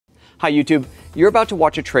Hi YouTube, you're about to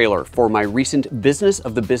watch a trailer for my recent Business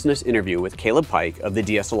of the Business interview with Caleb Pike of the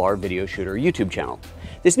DSLR Video Shooter YouTube channel.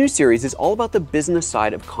 This new series is all about the business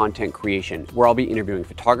side of content creation, where I'll be interviewing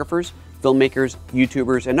photographers, filmmakers,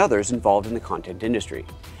 YouTubers, and others involved in the content industry.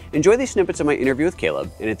 Enjoy these snippets of my interview with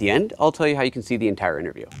Caleb, and at the end, I'll tell you how you can see the entire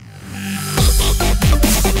interview.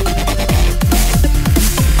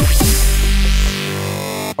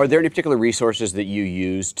 Are there any particular resources that you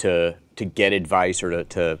use to get advice or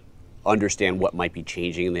to understand what might be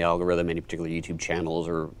changing in the algorithm? Any particular YouTube channels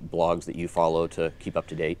or blogs that you follow to keep up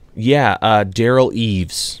to date? Yeah, Daryl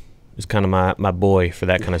Eves is kind of my boy for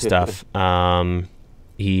that kind of stuff.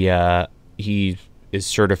 He is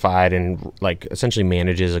certified and like essentially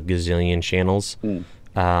manages a gazillion channels.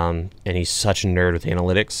 And he's such a nerd with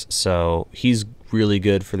analytics, so he's really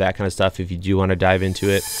good for that kind of stuff if you do want to dive into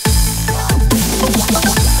it.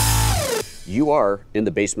 You are in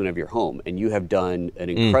the basement of your home, and you have done an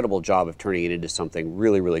incredible job of turning it into something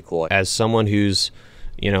really, really cool. As someone who's,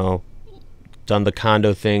 you know, done the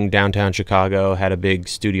condo thing downtown Chicago, had a big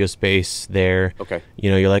studio space there. Okay.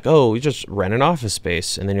 You know, you're like, oh, you just rent an office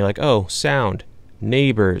space, and then you're like, oh, sound,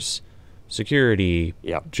 neighbors, security.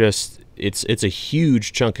 Yeah. Just it's a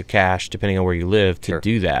huge chunk of cash depending on where you live to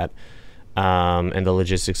do that, and the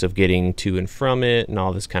logistics of getting to and from it and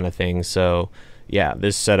all this kind of thing. So yeah,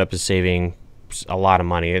 this setup is saving a lot of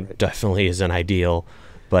money. It definitely isn't ideal,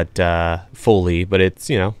 but fully, but it's,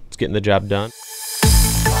 you know, it's getting the job done.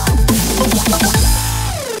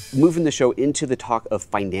 Moving the show into the talk of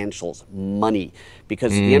financials, money,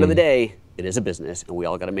 because at the end of the day, it is a business and we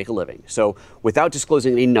all got to make a living. So without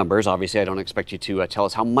disclosing any numbers, obviously I don't expect you to tell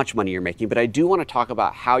us how much money you're making, but I do want to talk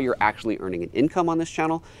about how you're actually earning an income on this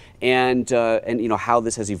channel and you know, how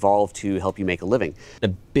this has evolved to help you make a living. A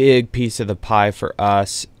big piece of the pie for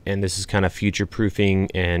us, and this is kind of future proofing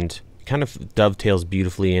and kind of dovetails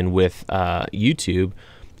beautifully in with YouTube,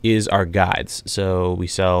 is our guides. So we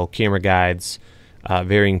sell camera guides,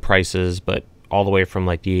 varying prices, but all the way from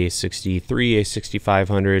like the A63,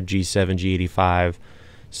 A6500, G7, G85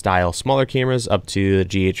 style smaller cameras up to the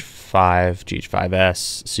GH5,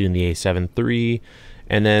 GH5S, soon the A7 III.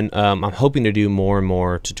 And then I'm hoping to do more and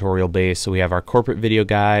more tutorial based. So we have our corporate video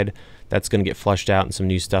guide that's going to get flushed out and some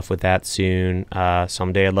new stuff with that soon.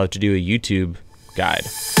 Someday I'd love to do a YouTube guide.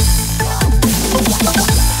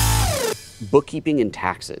 Bookkeeping and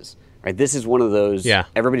taxes, right? This is one of those,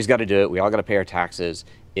 everybody's got to do it. We all got to pay our taxes.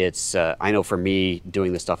 It's, I know for me,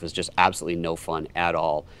 doing this stuff is just absolutely no fun at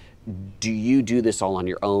all. Do you do this all on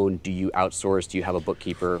your own? Do you outsource? Do you have a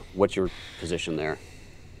bookkeeper? What's your position there?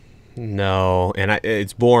 No, and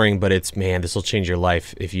it's boring, but it's, man, this will change your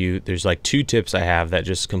life. If you, there's like 2 tips I have that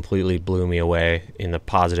just completely blew me away in the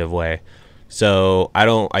positive way. So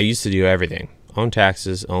I used to do everything. Own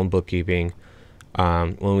taxes, own bookkeeping.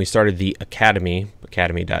 When we started the academy,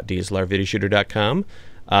 academy.dslrvideoshooter.com,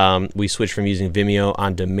 we switched from using Vimeo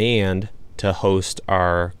on demand to host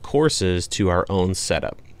our courses to our own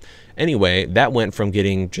setup. Anyway, that went from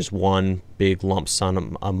getting just one big lump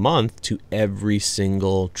sum a month to every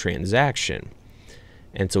single transaction.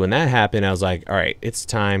 And so when that happened, I was like, all right, it's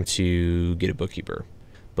time to get a bookkeeper.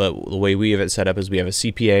 But the way we have it set up is we have a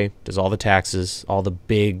CPA, does all the taxes, all the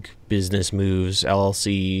big business moves,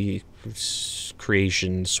 LLC,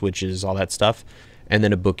 creation, switches, all that stuff. And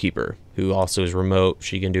then a bookkeeper who also is remote.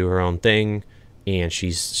 She can do her own thing, and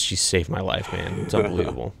she's saved my life, man. It's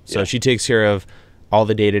unbelievable. So she takes care of all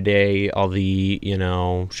the day-to-day, all the, you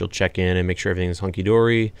know, she'll check in and make sure everything's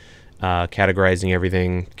hunky-dory, categorizing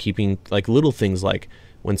everything, keeping like little things like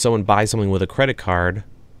when someone buys something with a credit card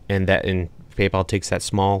and PayPal takes that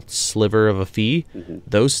small sliver of a fee,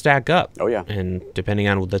 those stack up. Oh yeah. And depending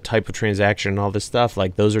on the type of transaction and all this stuff,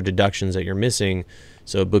 like those are deductions that you're missing.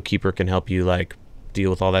 So a bookkeeper can help you like deal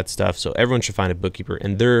with all that stuff. So everyone should find a bookkeeper,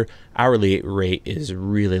 and their hourly rate is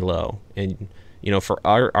really low. And you know, for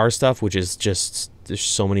our stuff, which is just, there's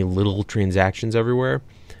so many little transactions everywhere,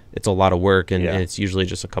 it's a lot of work, and it's usually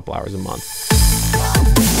just a couple hours a month.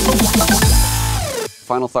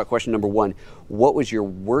 Final thought question number 1, what was your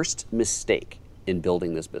worst mistake in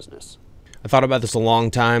building this business? I thought about this a long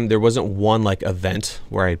time. There wasn't one like event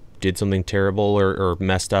where I did something terrible or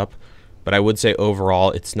messed up, but I would say overall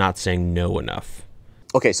it's not saying no enough.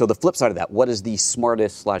 Okay, so the flip side of that, what is the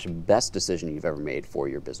smartest / best decision you've ever made for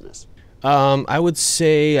your business? I would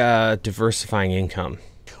say diversifying income.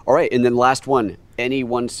 All right, and then last one, any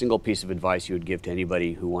one single piece of advice you would give to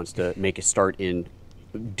anybody who wants to make a start in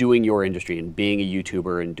doing your industry and being a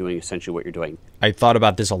YouTuber and doing essentially what you're doing? I thought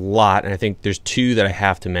about this a lot, and I think there's 2 that I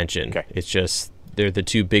have to mention. Okay. It's just, they're the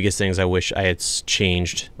 2 biggest things I wish I had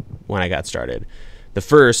changed when I got started. The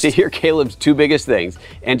first, to hear Caleb's two biggest things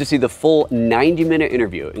and to see the full 90-minute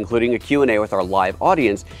interview, including a Q&A with our live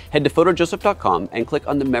audience, head to PhotoJoseph.com and click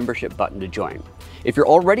on the membership button to join. If you're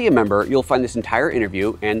already a member, you'll find this entire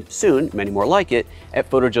interview and soon many more like it at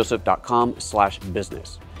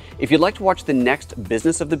PhotoJoseph.com/business. If you'd like to watch the next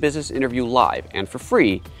Business of the Business interview live and for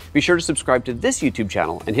free, be sure to subscribe to this YouTube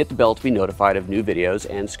channel and hit the bell to be notified of new videos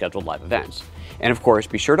and scheduled live events. And of course,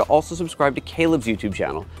 be sure to also subscribe to Caleb's YouTube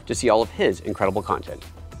channel to see all of his incredible content.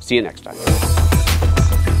 See you next time.